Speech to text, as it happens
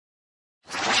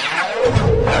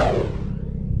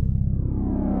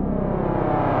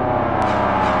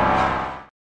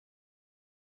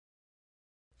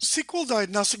SQL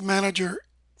Diagnostic Manager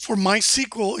for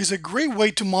MySQL is a great way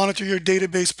to monitor your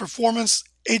database performance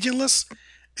agentless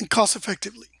and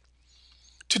cost-effectively.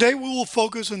 Today we will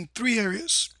focus on three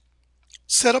areas: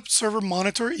 set up server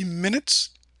monitor in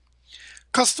minutes,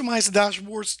 customize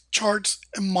dashboards, charts,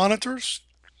 and monitors,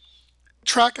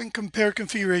 track and compare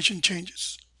configuration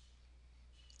changes.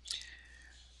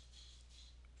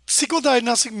 SQL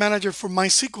Diagnostic Manager for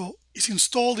MySQL is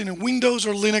installed in a Windows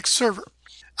or Linux server.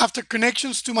 After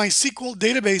connections to MySQL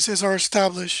databases are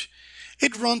established,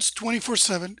 it runs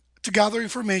 24/7 to gather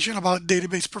information about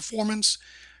database performance,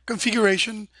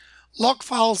 configuration, log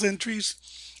files entries,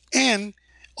 and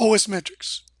OS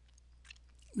metrics.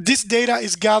 This data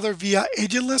is gathered via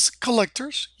agentless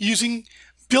collectors using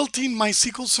built-in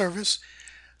MySQL service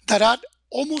that add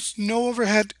almost no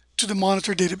overhead to the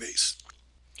monitor database.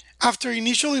 After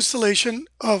initial installation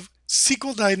of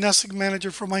SQL Diagnostic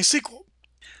Manager for MySQL,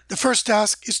 the first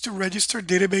task is to register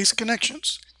database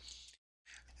connections.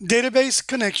 Database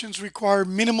connections require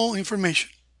minimal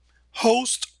information: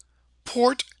 host,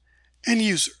 port, and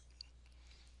user.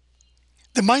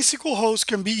 The MySQL host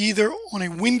can be either on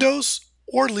a Windows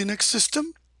or Linux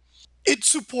system. It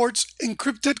supports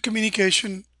encrypted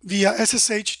communication via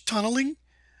SSH tunneling,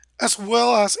 as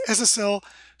well as SSL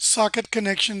socket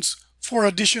connections for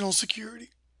additional security.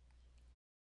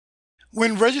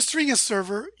 When registering a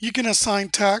server, you can assign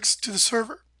tags to the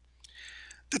server.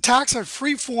 The tags are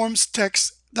free forms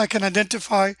text that can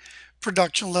identify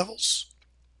production levels.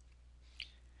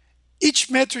 Each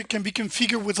metric can be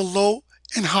configured with a low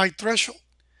and high threshold.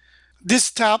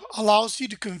 This tab allows you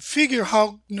to configure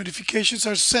how notifications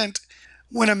are sent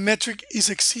when a metric is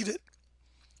exceeded.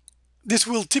 This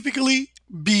will typically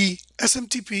be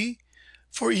SMTP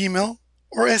for email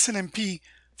or SNMP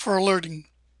for alerting.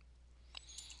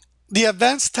 The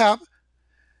Advanced tab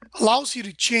allows you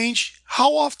to change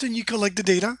how often you collect the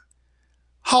data,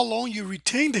 how long you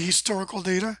retain the historical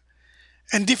data,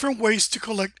 and different ways to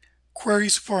collect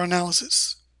queries for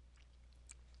analysis.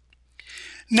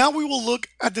 Now we will look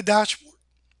at the dashboard.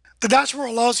 The dashboard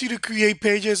allows you to create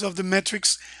pages of the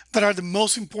metrics that are the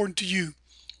most important to you.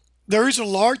 There is a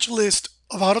large list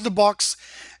of out-of-the-box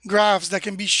graphs that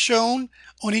can be shown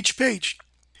on each page.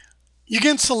 You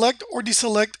can select or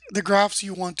deselect the graphs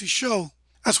you want to show,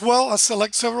 as well as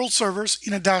select several servers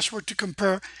in a dashboard to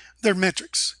compare their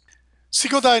metrics.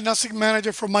 SQL Diagnostic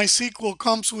Manager for MySQL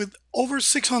comes with over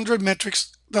 600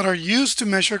 metrics that are used to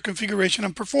measure configuration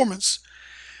and performance.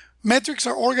 Metrics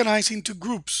are organized into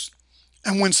groups,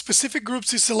 and when specific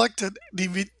groups is selected,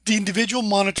 the individual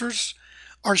monitors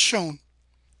are shown.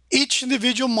 Each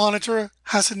individual monitor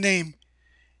has a name.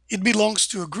 It belongs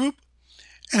to a group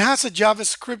and has a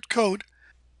JavaScript code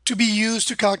to be used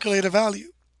to calculate a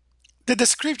value. The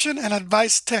description and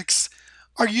advice text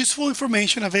are useful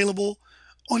information available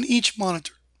on each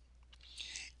monitor.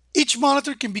 Each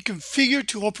monitor can be configured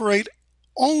to operate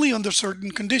only under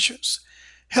certain conditions,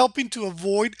 helping to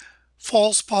avoid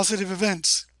false positive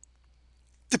events.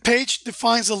 The page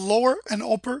defines a lower and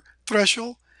upper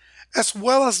threshold, as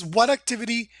well as what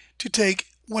activity to take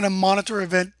when a monitor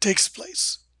event takes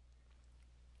place.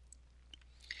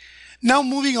 Now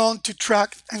moving on to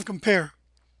track and compare.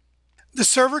 The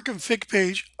server config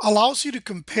page allows you to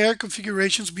compare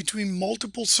configurations between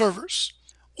multiple servers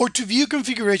or to view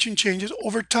configuration changes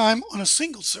over time on a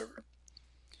single server.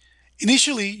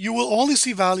 Initially, you will only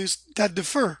see values that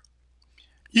differ.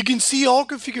 You can see all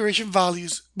configuration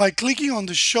values by clicking on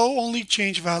the Show Only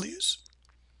Change Values.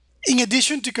 In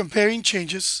addition to comparing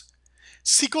changes,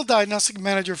 SQL Diagnostic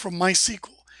Manager for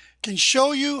MySQL can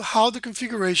show you how the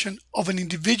configuration of an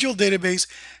individual database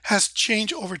has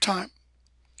changed over time.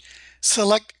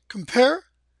 Select Compare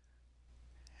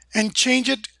and change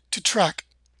it to Track.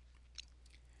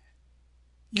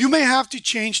 You may have to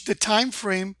change the time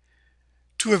frame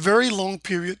to a very long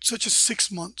period, such as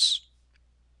 6 months.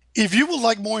 If you would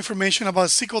like more information about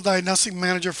SQL Diagnostic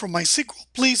Manager for MySQL,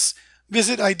 please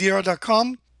visit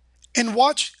IDERA.com and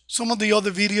watch some of the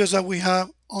other videos that we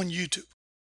have on YouTube.